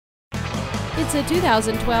It's a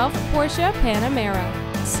 2012 Porsche Panamera.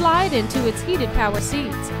 Slide into its heated power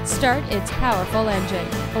seats, start its powerful engine,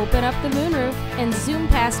 open up the moonroof, and zoom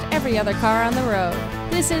past every other car on the road.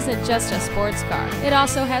 This isn't just a sports car. It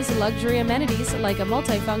also has luxury amenities like a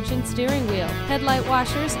multifunction steering wheel, headlight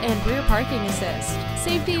washers, and rear parking assist.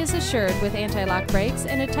 Safety is assured with anti-lock brakes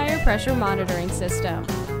and a tire pressure monitoring system.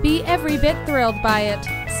 Be every bit thrilled by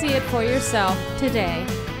it. See it for yourself today.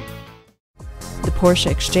 The Porsche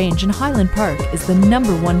Exchange in Highland Park is the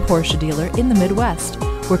 #1 Porsche dealer in the Midwest.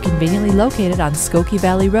 We're conveniently located on Skokie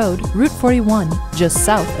Valley Road, Route 41, just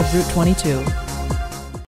south of Route 22.